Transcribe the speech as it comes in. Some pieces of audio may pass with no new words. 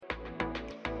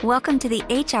Welcome to the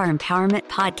HR Empowerment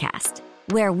Podcast,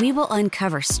 where we will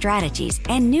uncover strategies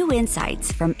and new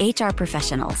insights from HR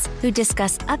professionals who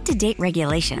discuss up-to-date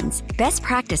regulations, best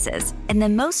practices, and the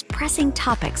most pressing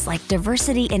topics like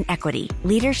diversity and equity,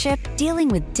 leadership, dealing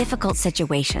with difficult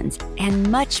situations,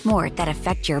 and much more that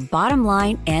affect your bottom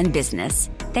line and business.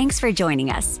 Thanks for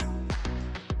joining us.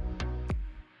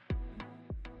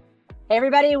 Hey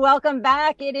everybody, welcome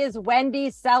back. It is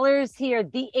Wendy Sellers here,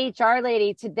 the HR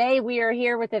lady. Today we are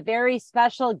here with a very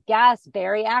special guest,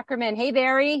 Barry Ackerman. Hey,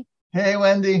 Barry. Hey,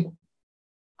 Wendy.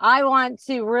 I want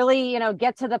to really,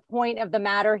 get to the point of the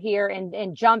matter here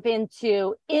and jump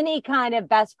into any kind of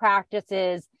best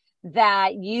practices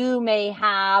that you may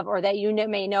have or that you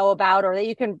may know about or that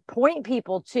you can point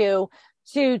people to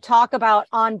talk about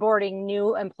onboarding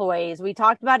new employees. We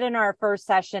talked about in our first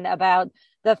session about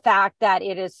the fact that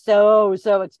it is so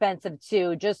expensive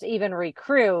to just even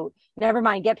recruit, never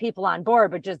mind get people on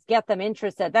board, but just get them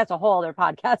interested. That's a whole other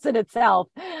podcast in itself.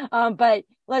 But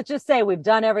let's just say we've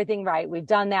done everything right. We've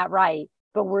done that right,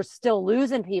 but we're still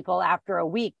losing people after a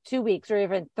week, 2 weeks, or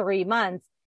even 3 months.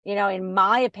 In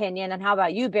my opinion, and how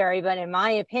about you, Barry? But in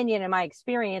my opinion, in my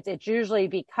experience, it's usually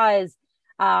because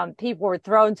people were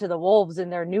thrown to the wolves in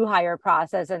their new hire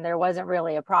process and there wasn't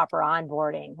really a proper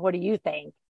onboarding. What do you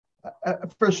think?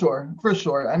 For sure.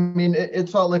 I mean,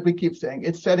 it's all like we keep saying,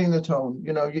 it's setting the tone.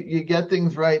 You get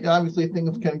things right. Obviously,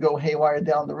 things can go haywire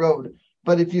down the road.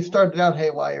 But if you started out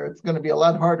haywire, it's going to be a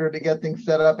lot harder to get things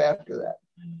set up after that.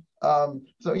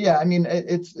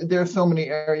 There's so many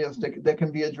areas that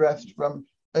can be addressed from,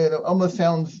 almost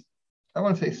sounds, I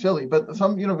want to say silly, but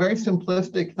some, very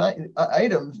simplistic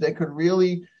items that could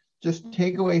really just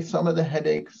take away some of the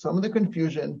headaches, some of the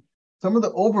confusion, some of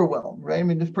the overwhelm, right? I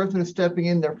mean, this person is stepping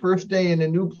in their first day in a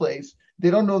new place.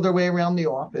 They don't know their way around the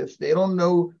office. They don't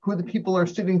know who the people are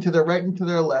sitting to their right and to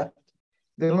their left.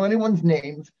 They don't know anyone's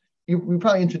names. We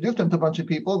probably introduced them to a bunch of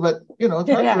people, but, it's hard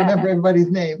to remember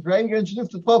everybody's names, right? You're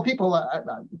introduced to 12 people.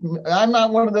 I'm not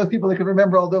one of those people that can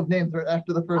remember all those names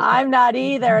after the first I'm time. not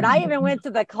either. And I even went to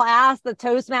the class, the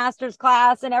Toastmasters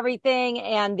class and everything.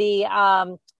 And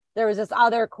there was this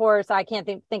other course, I can't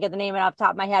think of the name off the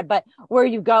top of my head, but where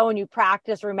you go and you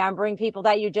practice remembering people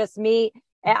that you just meet.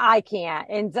 And I can't.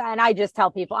 And I just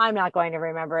tell people I'm not going to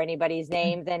remember anybody's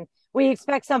names. And we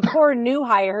expect some poor new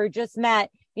hire who just met,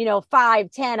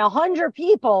 5, 10, 100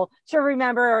 people to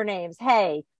remember our names.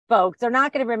 Hey, folks, they're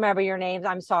not going to remember your names.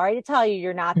 I'm sorry to tell you,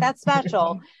 you're not that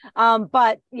special.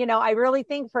 But, I really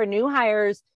think for new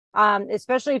hires,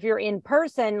 especially if you're in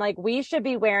person, like we should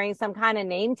be wearing some kind of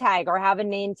name tag or have a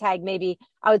name tag maybe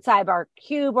outside our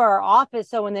cube or our office.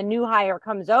 So when the new hire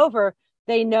comes over,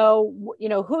 they know,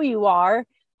 who you are.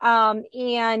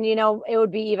 It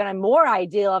would be even more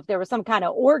ideal if there was some kind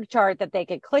of org chart that they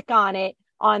could click on it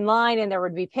online and there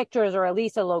would be pictures or at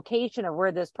least a location of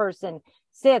where this person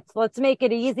sits. Let's make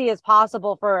it easy as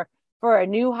possible for a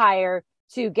new hire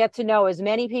to get to know as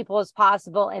many people as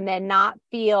possible and then not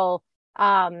feel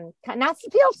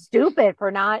stupid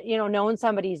for not, knowing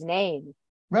somebody's name.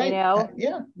 Right. Yeah.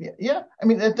 I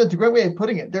mean, that's a great way of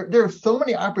putting it. There are so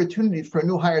many opportunities for a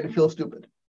new hire to feel stupid.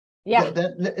 Yeah.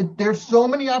 There's so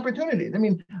many opportunities. I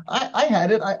mean, I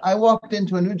had it. I walked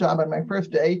into a new job on my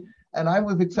first day and I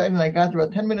was excited. I got there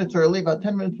about 10 minutes early, about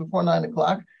 10 minutes before 9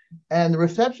 o'clock. And the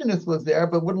receptionist was there,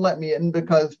 but wouldn't let me in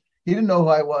because he didn't know who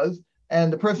I was.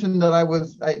 And the person that I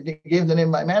gave the name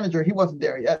of my manager, he wasn't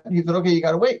there yet. He said, okay, you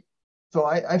got to wait. So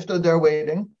I stood there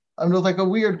waiting. It was like a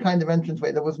weird kind of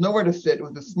entranceway. There was nowhere to sit. It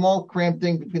was a small cramped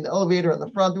thing between the elevator and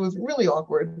the front. It was really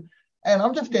awkward. And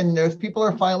I'm just standing there as people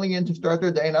are filing in to start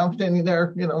their day. And I'm standing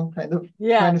there, kind of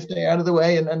trying to stay out of the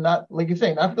way and not, like you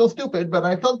say, not feel stupid, but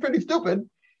I felt pretty stupid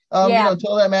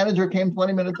until that manager came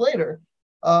 20 minutes later.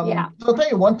 So I'll tell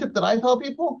you one tip that I tell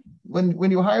people,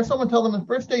 when you hire someone, tell them the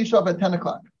first day you show up at 10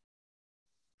 o'clock.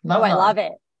 Not 9. I love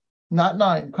it. Not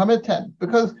 9, come at 10,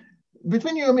 because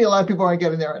between you and me, a lot of people aren't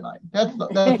getting there at 9. That's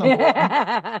not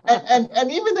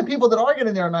and even the people that are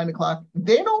getting there at 9 o'clock,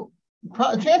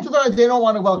 chances are they don't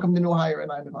want to welcome the new hire at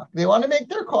 9 o'clock. They want to make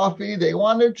their coffee. They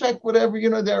want to check whatever,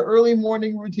 their early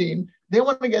morning routine. They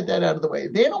want to get that out of the way.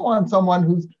 They don't want someone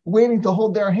who's waiting to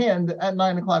hold their hand at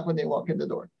 9 o'clock when they walk in the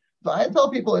door. So I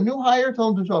tell people a new hire,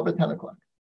 tell them to show up at 10 o'clock.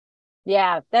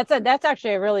 Yeah, that's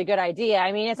actually a really good idea.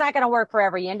 I mean, it's not going to work for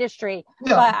every industry,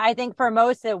 but I think for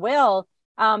most it will.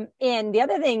 And the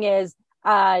other thing is,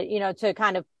 to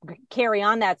kind of carry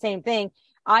on that same thing,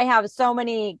 I have so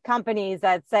many companies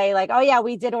that say like, oh yeah,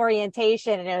 we did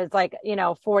orientation. And it was like,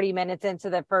 40 minutes into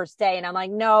the first day. And I'm like,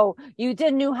 no, you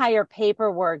did new hire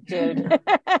paperwork, dude.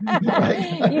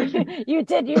 you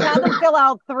had them fill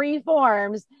out 3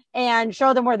 forms and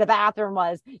show them where the bathroom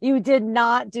was. You did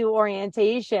not do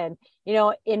orientation.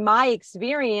 In my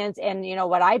experience and,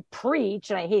 what I preach,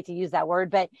 and I hate to use that word,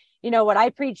 but what I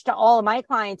preach to all of my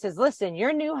clients is, listen,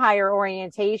 your new hire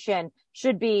orientation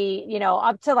should be,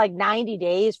 up to like 90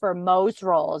 days for most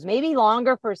roles, maybe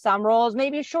longer for some roles,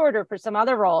 maybe shorter for some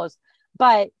other roles.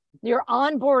 But your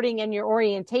onboarding and your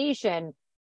orientation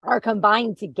are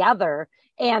combined together.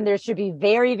 And there should be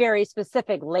very, very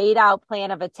specific laid out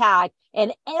plan of attack.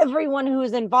 And everyone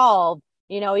who's involved,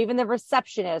 even the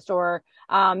receptionist, or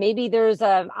maybe there's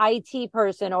a IT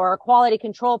person or a quality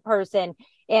control person.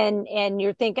 And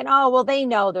you're thinking, oh, well, they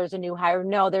know there's a new hire.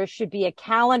 No, there should be a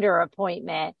calendar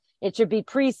appointment. It should be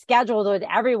pre-scheduled with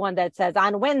everyone that says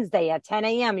on Wednesday at 10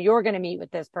 a.m., you're going to meet with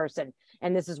this person.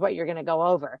 And this is what you're going to go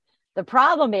over. The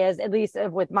problem is, at least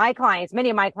with my clients,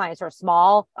 many of my clients are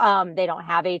small. They don't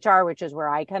have HR, which is where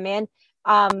I come in.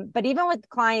 But even with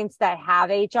clients that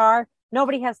have HR,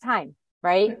 nobody has time,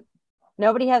 right?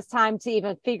 Nobody has time to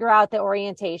even figure out the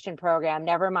orientation program,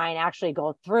 never mind actually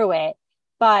go through it.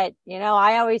 But,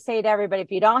 I always say to everybody,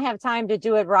 if you don't have time to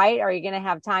do it right, are you going to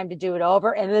have time to do it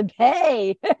over and then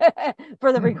pay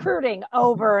for the recruiting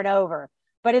over and over?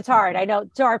 But it's hard. I know,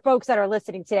 to our folks that are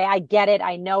listening today, I get it.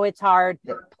 I know it's hard.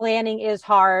 Planning is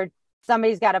hard.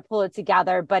 Somebody's got to pull it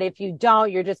together. But if you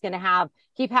don't, you're just going to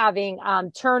keep having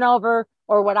turnover,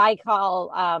 or what I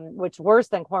call, which worse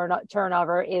than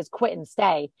turnover is quit and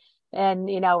stay. And,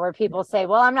 where people say,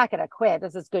 well, I'm not going to quit.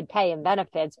 This is good pay and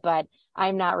benefits, but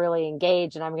I'm not really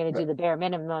engaged and I'm going to do the bare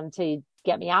minimum to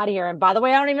get me out of here. And by the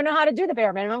way, I don't even know how to do the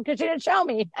bare minimum because you didn't show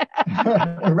me.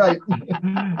 Right.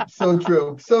 So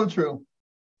true. So true.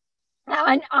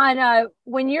 On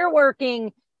when you're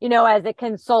working, as a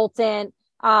consultant,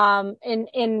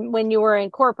 when you were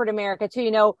in corporate America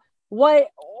too,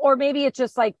 or maybe it's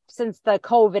just like since the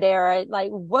COVID era,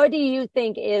 like, what do you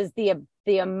think is the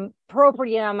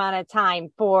appropriate amount of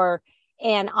time for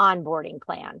an onboarding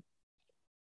plan?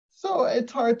 So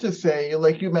it's hard to say,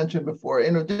 like you mentioned before,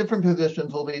 different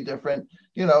positions will be different.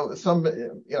 Some,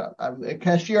 a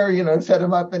cashier, set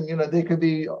them up and, they could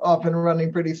be off and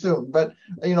running pretty soon. But,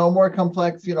 more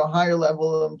complex, higher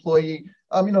level employee,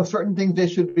 certain things they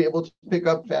should be able to pick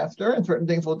up faster and certain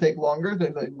things will take longer.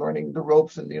 They're like learning the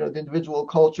ropes and, the individual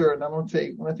culture. And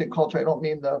when I say culture, I don't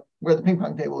mean where the ping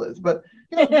pong table is, but,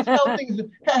 just how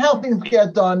things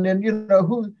get done and,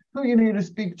 who you need to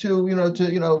speak to,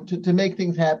 to make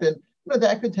things happen.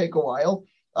 That could take a while.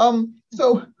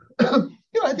 So,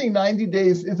 I think 90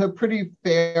 days is a pretty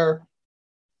fair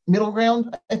middle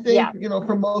ground, I think,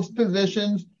 for most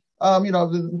positions.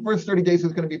 The first 30 days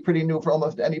is going to be pretty new for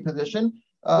almost any position.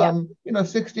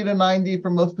 60 to 90 for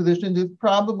most positions is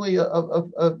probably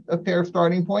a fair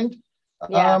starting point.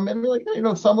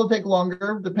 And some will take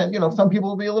longer, some people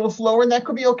will be a little slower, and that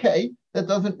could be okay.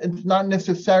 It's not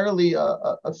necessarily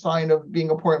a sign of being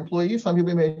a poor employee. Some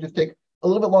people may just take a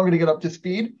little bit longer to get up to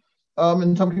speed.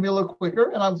 And some can be a little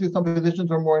quicker. And obviously some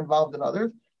positions are more involved than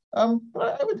others.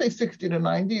 But I would say 60 to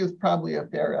 90 is probably a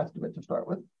fair estimate to start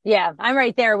with. Yeah, I'm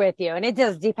right there with you. And it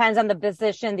just depends on the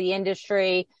position, the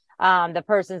industry, the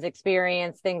person's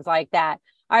experience, things like that.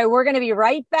 All right, we're going to be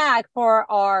right back for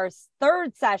our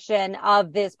third session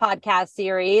of this podcast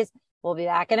series. We'll be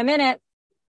back in a minute.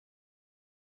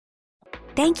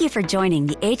 Thank you for joining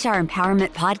the HR Empowerment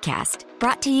Podcast,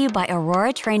 brought to you by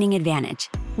Aurora Training Advantage.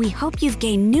 We hope you've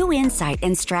gained new insight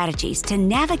and strategies to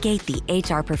navigate the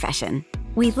HR profession.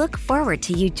 We look forward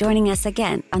to you joining us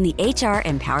again on the HR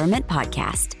Empowerment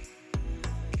Podcast.